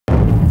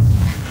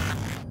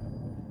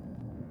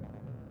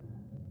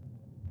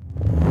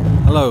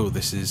Hello,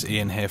 this is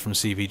Ian here from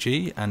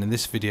CVG, and in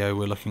this video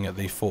we're looking at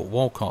the Fort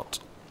Walcott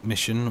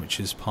mission, which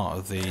is part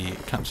of the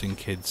Captain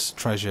Kidd's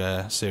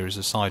Treasure series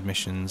of side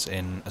missions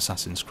in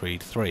Assassin's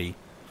Creed 3.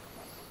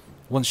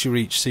 Once you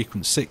reach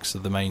sequence 6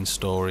 of the main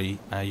story,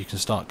 you can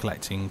start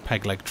collecting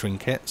peg leg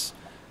trinkets.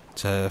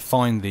 To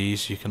find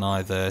these you can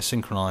either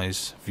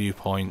synchronise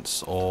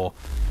viewpoints or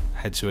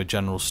head to a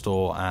general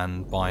store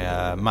and buy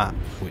a map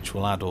which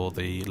will add all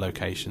the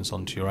locations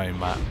onto your own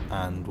map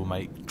and will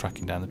make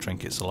tracking down the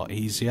trinkets a lot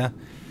easier.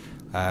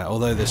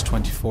 Although there's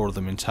 24 of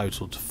them in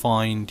total to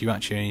find, you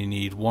actually only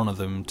need one of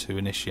them to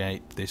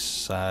initiate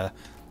this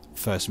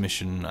first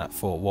mission at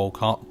Fort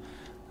Walcott.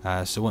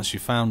 So once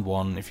you've found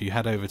one, if you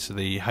head over to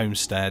the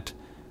homestead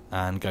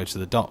and go to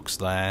the docks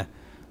there,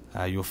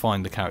 you'll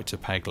find the character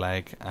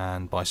Pegleg,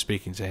 and by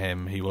speaking to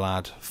him he will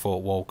add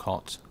Fort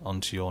Walcott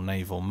onto your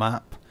naval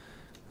map.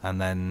 And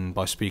then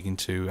by speaking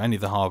to any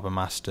of the harbour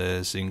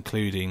masters,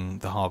 including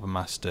the harbour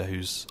master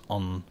who's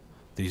on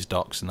these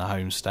docks in the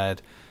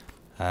homestead,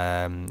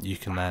 you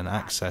can then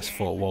access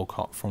Fort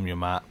Walcott from your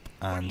map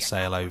and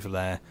sail over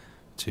there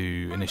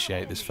to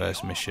initiate this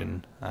first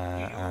mission.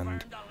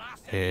 And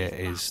here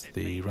is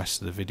the rest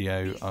of the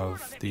video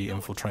of the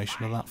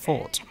infiltration of that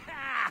fort.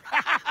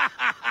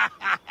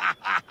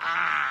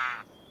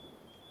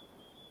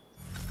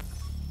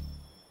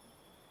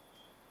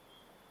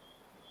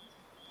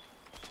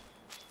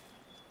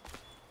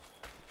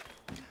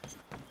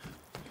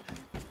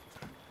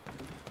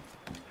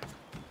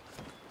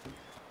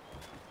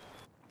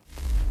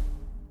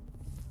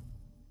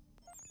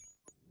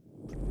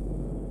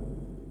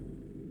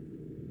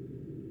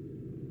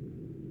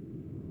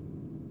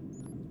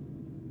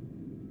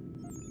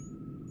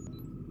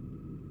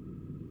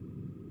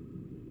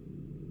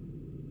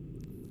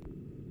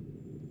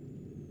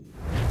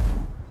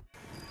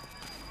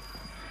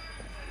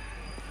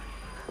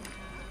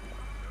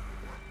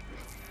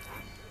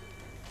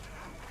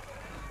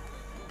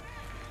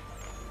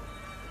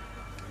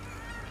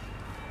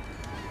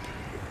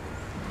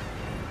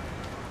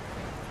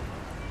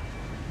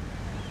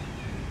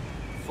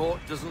 Fort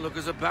doesn't look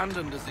as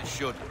abandoned as it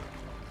should.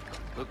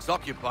 Looks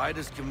occupied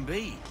as can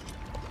be.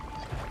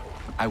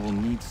 I will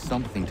need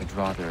something to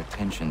draw their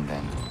attention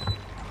then.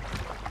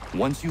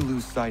 Once you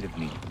lose sight of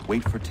me,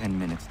 wait for 10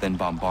 minutes, then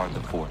bombard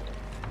the fort.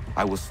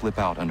 I will slip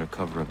out under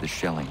cover of the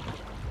shelling.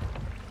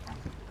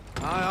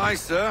 Aye, aye,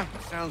 sir.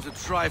 Sounds a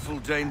trifle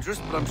dangerous,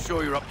 but I'm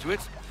sure you're up to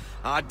it.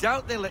 I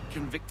doubt they let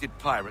convicted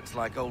pirates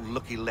like old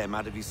Lucky Lem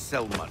out of his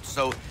cell much,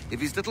 so if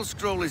his little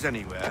scroll is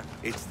anywhere,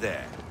 it's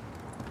there.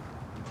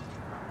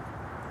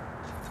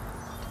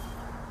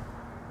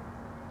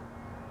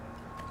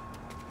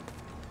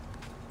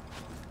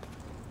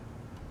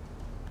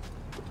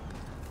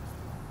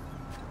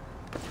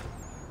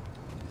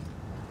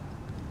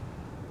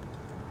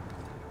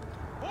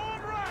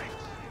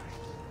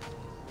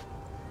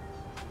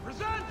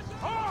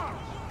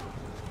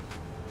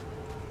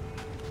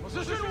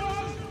 Position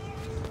 1!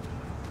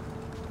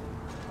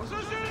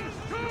 Position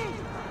 2!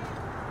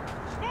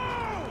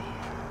 Move!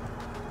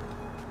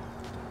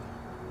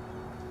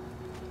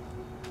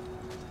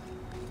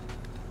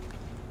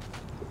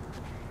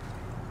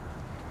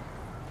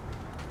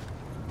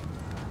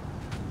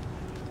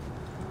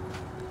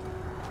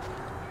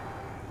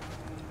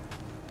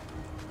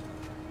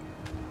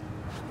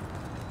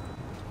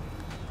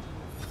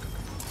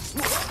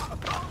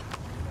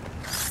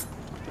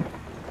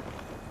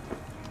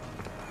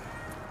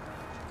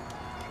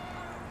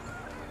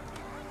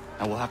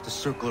 I will have to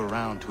circle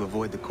around to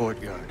avoid the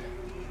courtyard.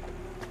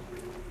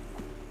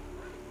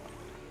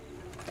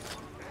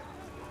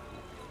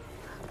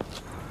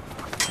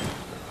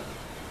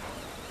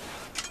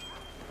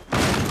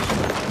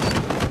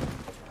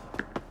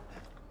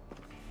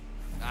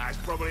 It's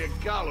probably a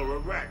gull or a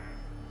rat.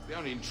 It's the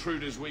only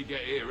intruders we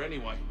get here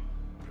anyway.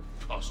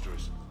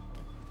 Preposterous.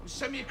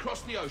 Send me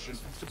across the ocean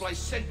to play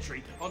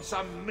sentry on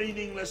some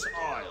meaningless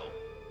isle.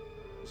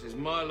 This is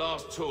my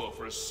last tour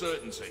for a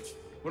certainty.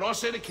 When I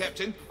see the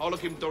captain, I'll look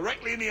him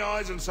directly in the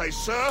eyes and say,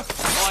 "Sir,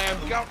 I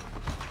am go—"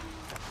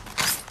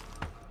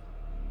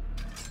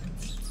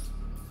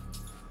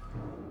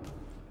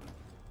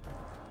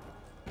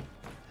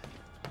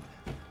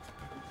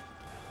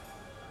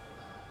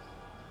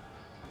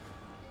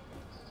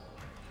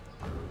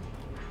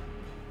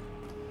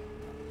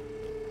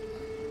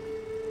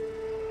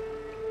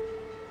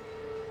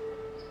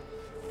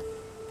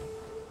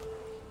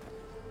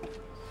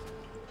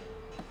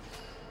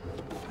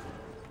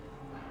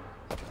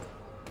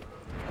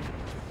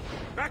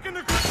 Back in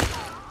the...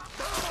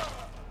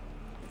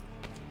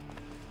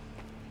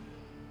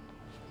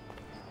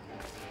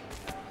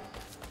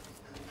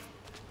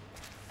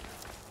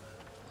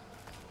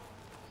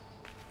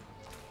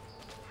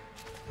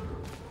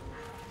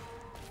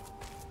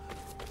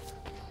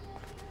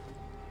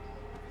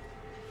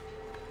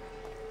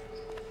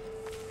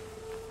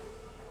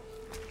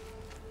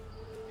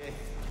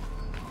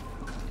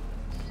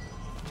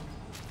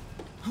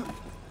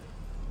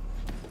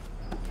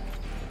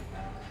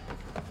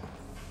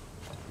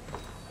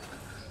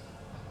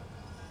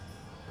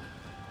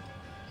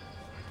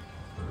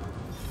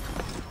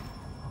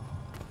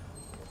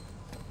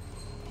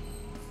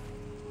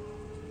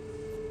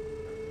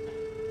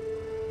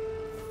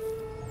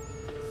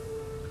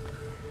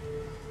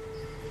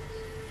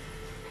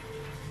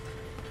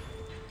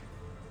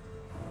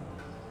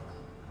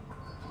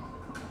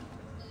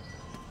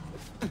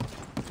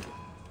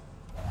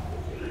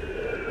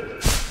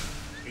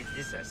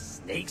 a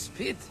snake's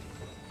pit?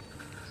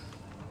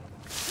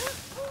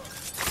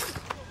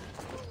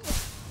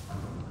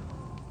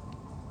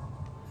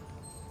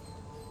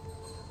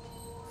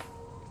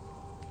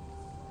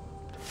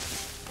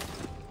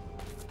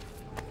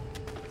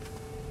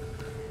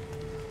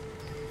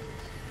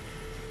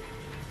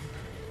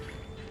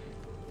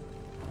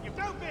 You've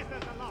no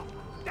business alone.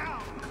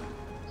 Down!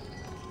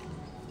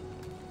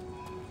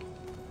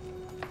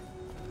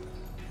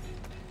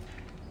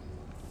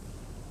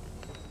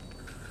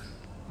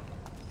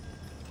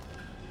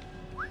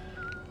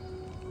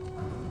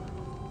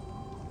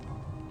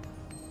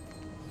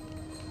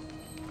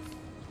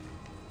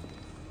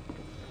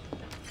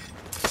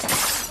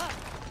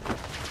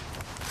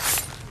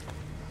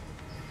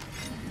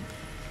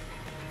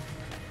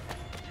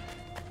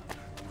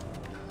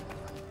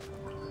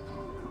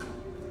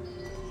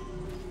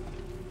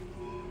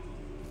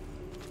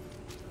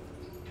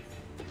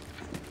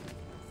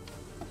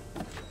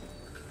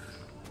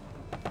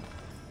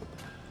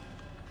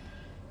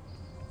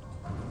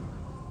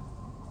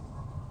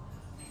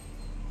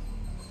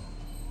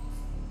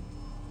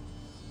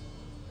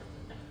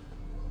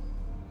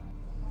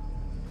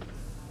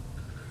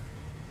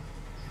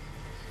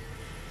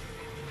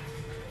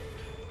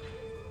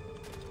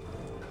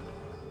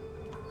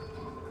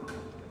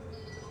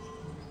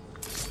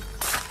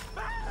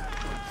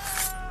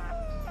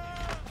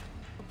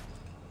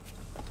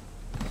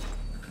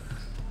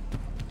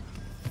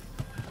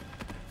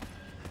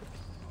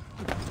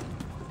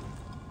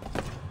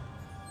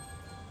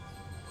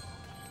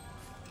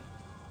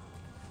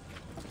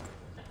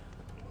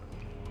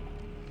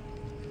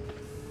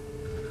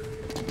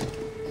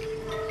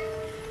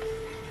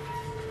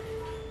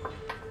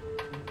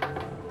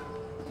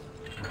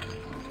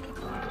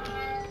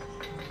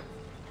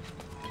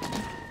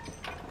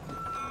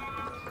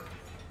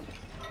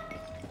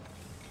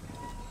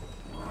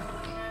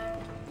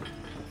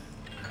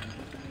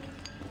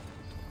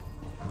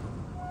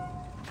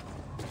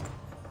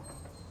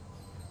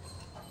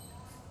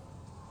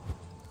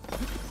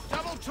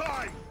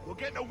 Time! We'll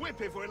get a whip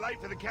if we're late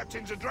for the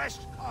captain's address.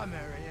 I'm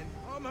hurrying.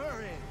 I'm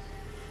hurrying.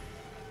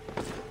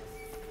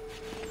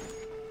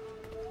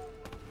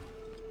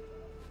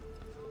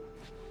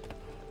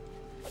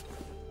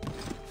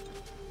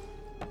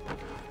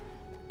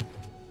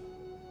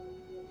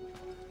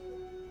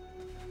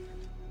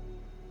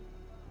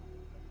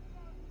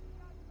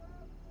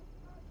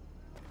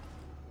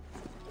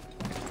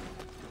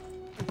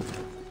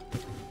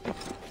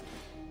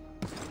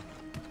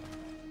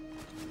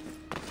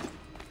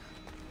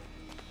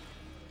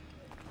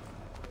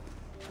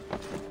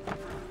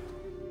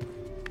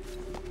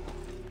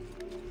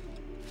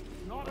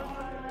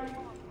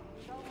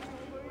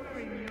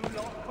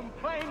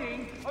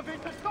 Of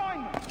its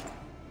assignment.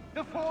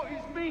 The fort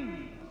is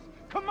meaningless.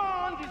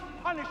 Command is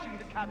punishing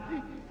the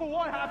captain for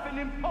what happened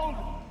in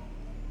Poland.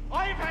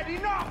 I've had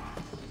enough!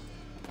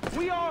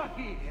 We are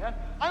here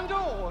under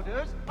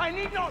orders, I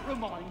need not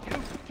remind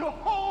you, to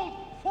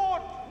hold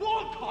Fort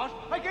Walcott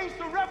against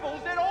the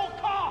rebels at all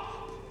costs.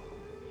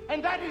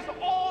 And that is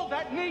all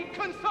that need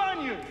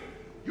concern you.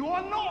 You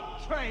are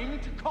not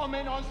trained to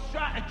comment on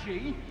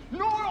strategy,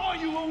 nor are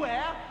you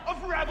aware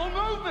of rebel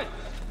movements.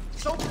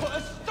 So put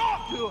a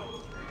stop to it.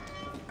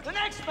 The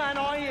next man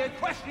I hear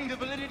questioning the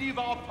validity of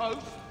our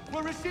post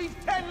will receive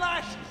 10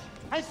 lashes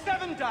and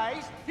 7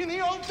 days in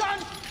the old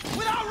dungeon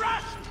without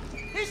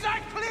rations. Is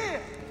that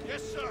clear?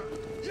 Yes, sir.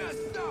 Yes,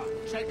 sir!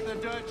 Check the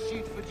dirt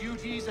sheet for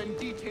duties and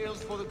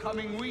details for the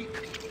coming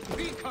week.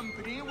 B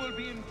Company will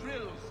be in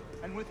drills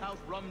and without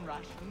rum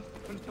rations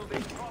until they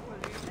properly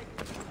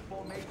execute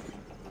formation.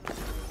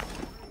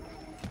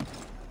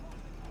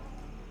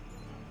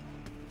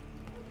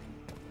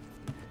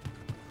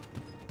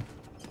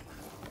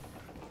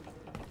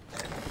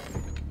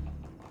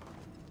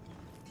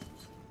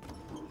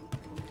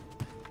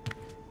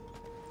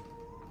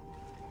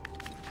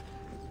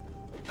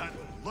 That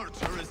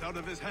lurcher is out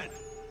of his head.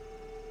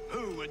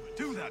 Who would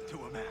do that to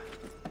a man?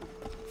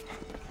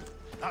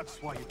 That's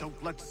why you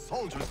don't let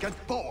soldiers get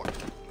bored.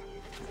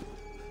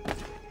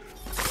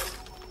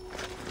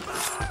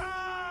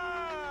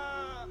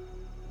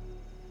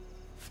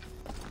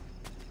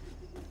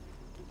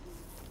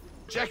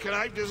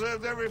 Jackanapes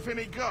deserved everything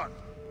he got.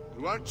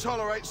 We won't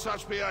tolerate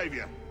such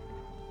behavior.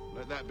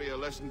 Let that be a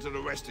lesson to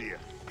the rest of you.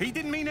 He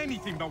didn't mean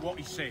anything by what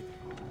he said.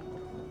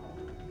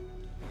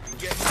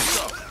 Get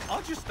yourself.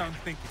 I just don't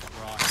think it's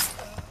right.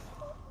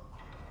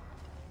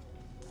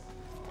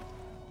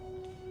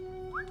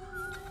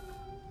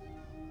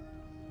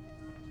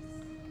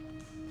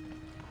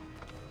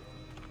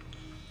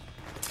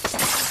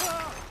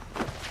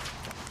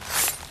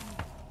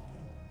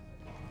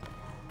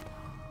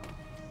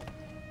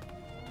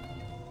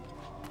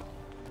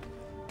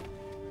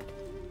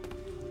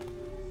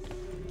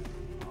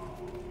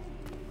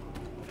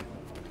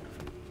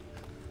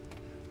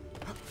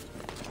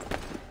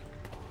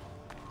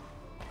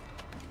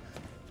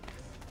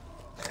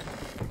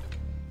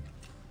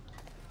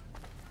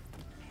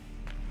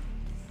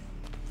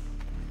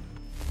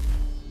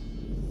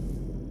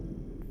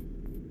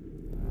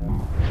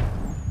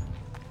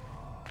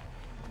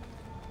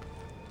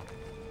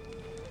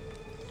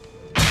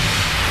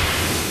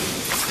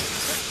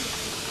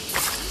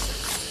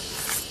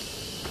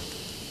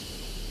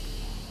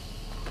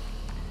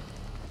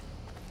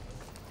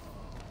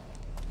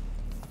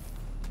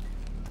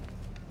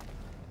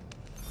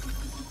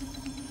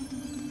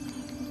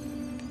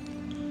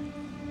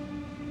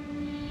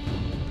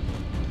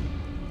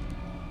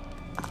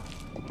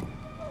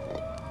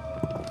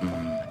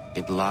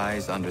 It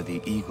lies under the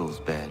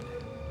eagle's bed.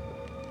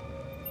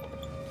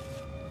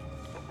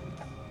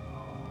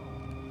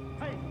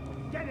 Hey,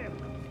 get him!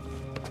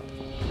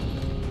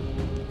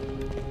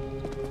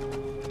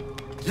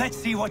 Let's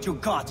see what you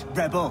got,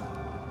 rebel.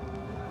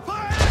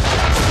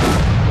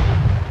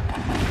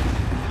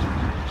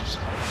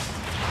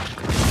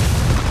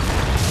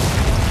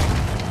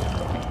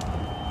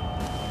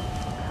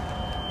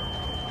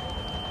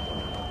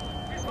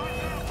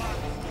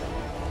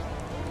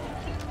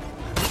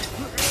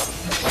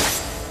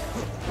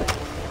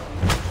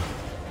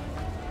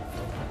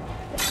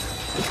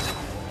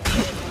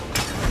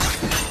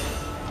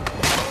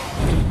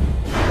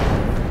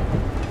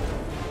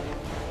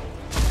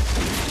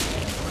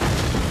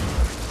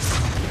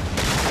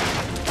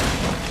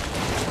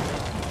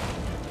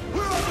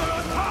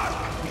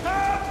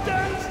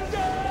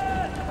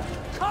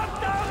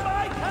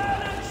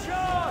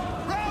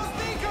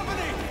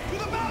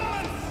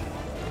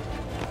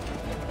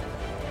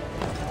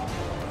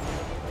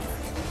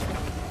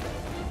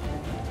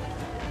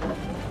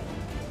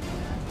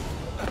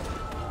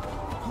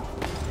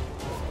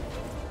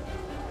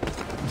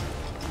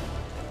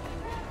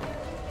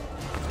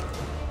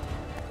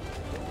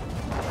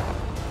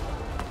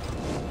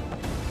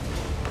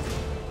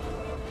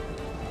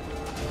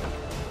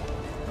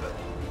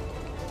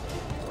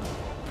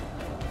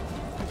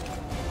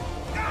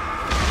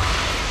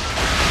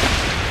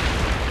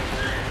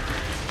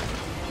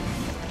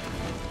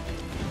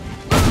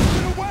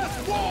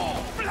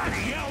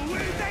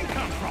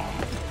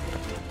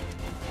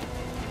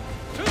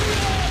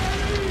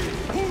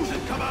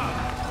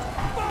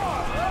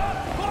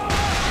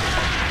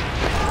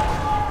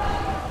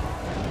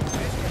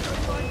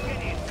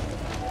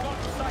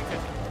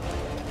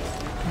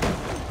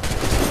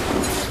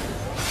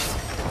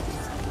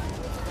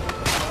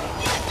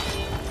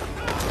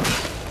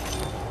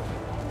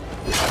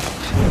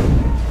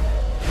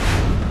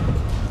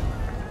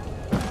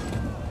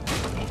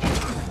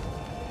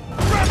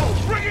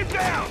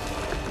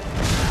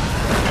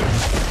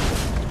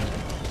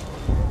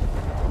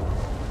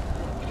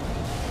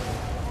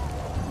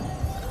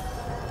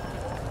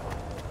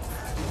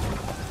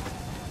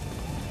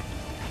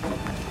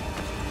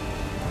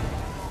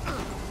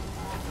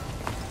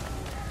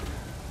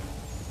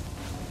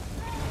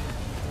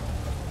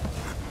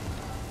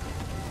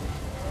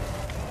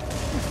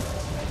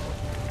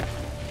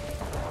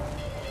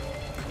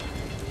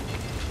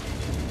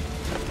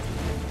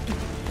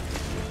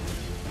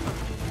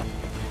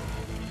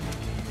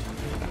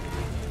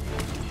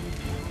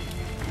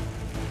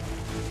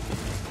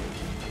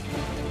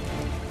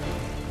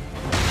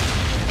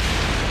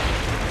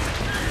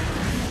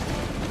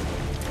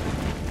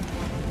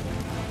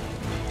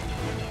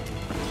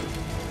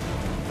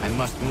 I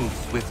must move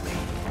swiftly.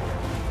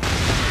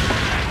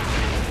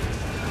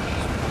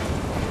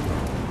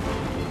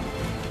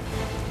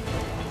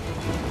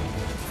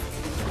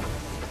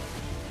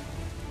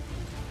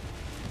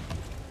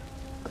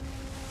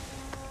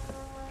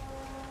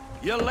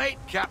 You're late,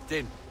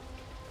 Captain.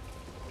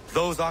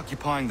 Those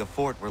occupying the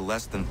fort were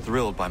less than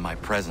thrilled by my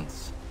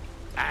presence.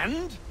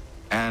 And?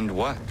 And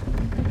what?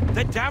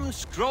 The damn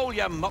scroll,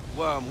 you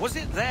muckworm. Was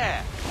it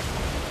there?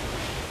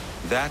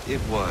 That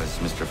it was,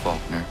 Mr.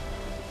 Faulkner.